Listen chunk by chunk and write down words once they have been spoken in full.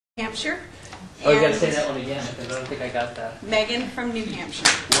Hampshire. Oh, you got to say that one again because I don't think I got that. Megan from New Hampshire.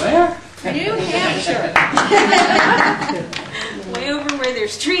 Where? New Hampshire. Way over where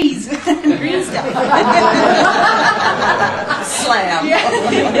there's trees and green stuff. Slam.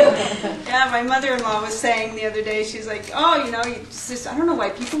 Yeah, my mother-in-law was saying the other day, she's like, oh, you know, I don't know why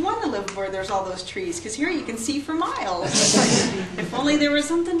people want to live where there's all those trees, because here you can see for miles. If only there was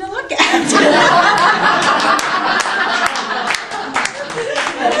something to look at.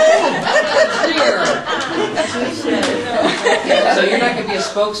 So you're not going to be a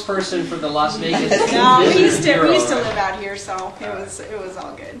spokesperson for the Las Vegas. No, we used to live out here, so it was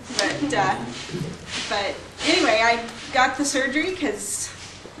all good. But anyway, I got the surgery because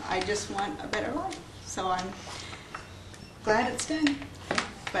I just want a better life. So I'm glad it's done.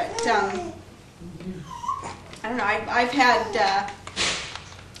 But I don't know. I've had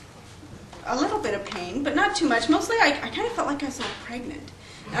a little bit of pain, but not too much. Mostly, I kind of felt like I was pregnant.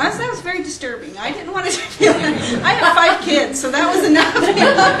 And that was very disturbing. I didn't want to feel that. I have 5 kids, so that was enough.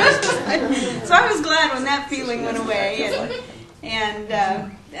 So I was glad when that feeling went away. And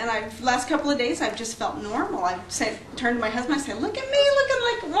last couple of days, I've just felt normal. I turned to my husband and said, "Look at me,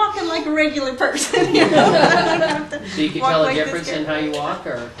 walking like a regular person." You know? So you can tell a difference in how you walk,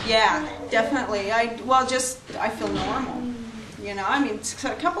 or? Yeah, definitely. I feel normal. You know, I mean,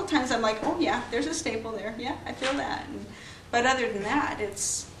 a couple of times I'm like, "Oh yeah, there's a staple there. Yeah, I feel that." But other than that,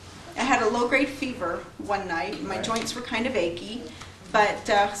 I had a low-grade fever one night, and my joints were kind of achy. But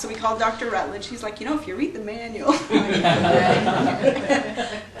so we called Dr. Rutledge. He's like, you know, if you read the manual.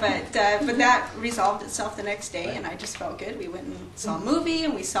 But that resolved itself the next day, and I just felt good. We went and saw a movie,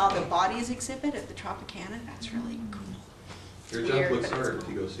 and we saw the Bodies exhibit at the Tropicana. That's really cool. Your jump looks hard if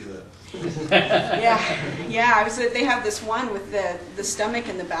you go see that. Yeah. They have this one with the stomach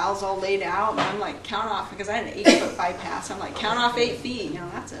and the bowels all laid out, and I'm like, count off, because I had an 8-foot bypass. I'm like, count off 8 feet. You know,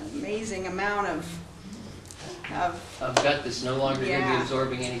 that's an amazing amount of gut that's no longer going to be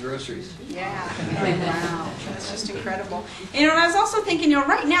absorbing any groceries. Yeah. Wow. That's just incredible. And I was also thinking, you know,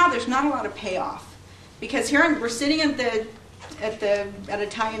 right now there's not a lot of payoff, because here we're sitting at an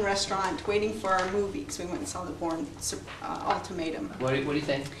Italian restaurant waiting for our movie, because we went and saw the Bourne Ultimatum. What do you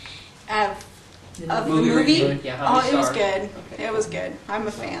think? Of the movie? Yeah, how many it was stars? good. Okay. It was good. I'm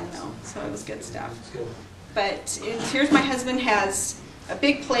a fan, though, so it was good stuff. But here's my husband has a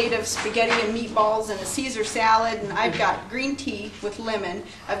big plate of spaghetti and meatballs and a Caesar salad, and I've got green tea with lemon.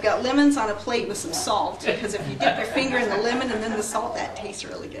 I've got lemons on a plate with some salt, because if you dip your finger in the lemon and then the salt, that tastes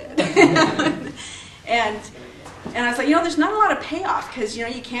really good. And I was like, you know, there's not a lot of payoff, because, you know,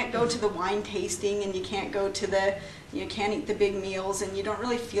 you can't go to the wine tasting, and you can't can't eat the big meals, and you don't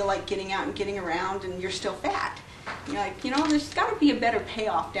really feel like getting out and getting around, and you're still fat. You're like, you know, there's got to be a better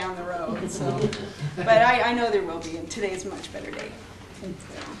payoff down the road. So, but I know there will be, and today's a much better day.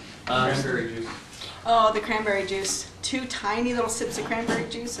 Cranberry juice. Oh, the cranberry juice. 2 tiny little sips of cranberry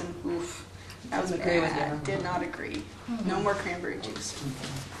juice, and oof, that was bad. Did not agree. No more cranberry juice.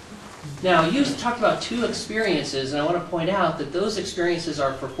 Now, you talked about 2 experiences, and I want to point out that those experiences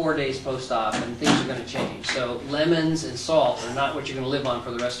are for 4 days post-op, and things are going to change. So lemons and salt are not what you're going to live on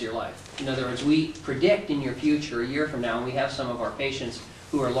for the rest of your life. In other words, we predict in your future, a year from now, and we have some of our patients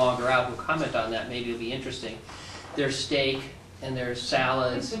who are longer out who comment on that. Maybe it'll be interesting. There's steak, and there's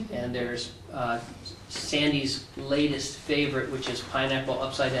salads, and there's Sandy's latest favorite, which is pineapple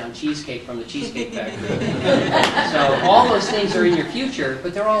upside-down cheesecake from the Cheesecake Factory. So all those things are in your future,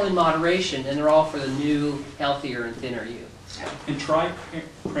 but they're all in moderation, and they're all for the new, healthier, and thinner you. And try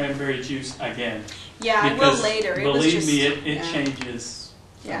cranberry juice again. Yeah, I will later. Believe me, it changes.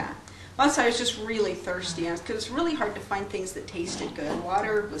 Yeah. Once I was just really thirsty, because it's really hard to find things that tasted good.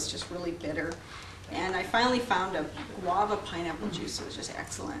 Water was just really bitter. And I finally found a guava pineapple juice. It was just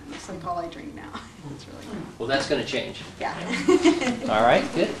excellent. It's like all I drink now. It's really good. Well, that's going to change. Yeah. All right,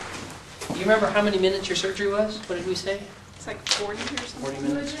 good. You remember how many minutes your surgery was? What did we say? It's like 40 or something. 40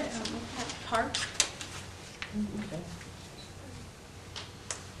 minutes. Park. Okay.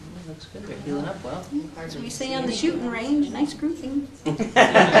 Looks good. They're healing up well. So we say on the shooting range, nice grouping. So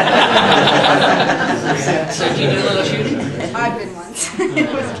do you do a little shooting? I've been once. It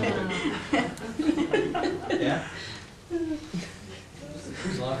was good. Yeah?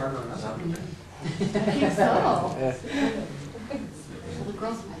 It's a lot harder on us. I think so. Well, the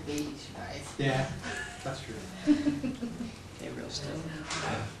girls are my babies, you guys. Yeah, that's true. Okay, real still.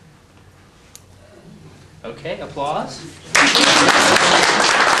 Okay, applause.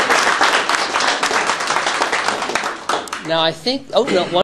 Now I think, oh no, one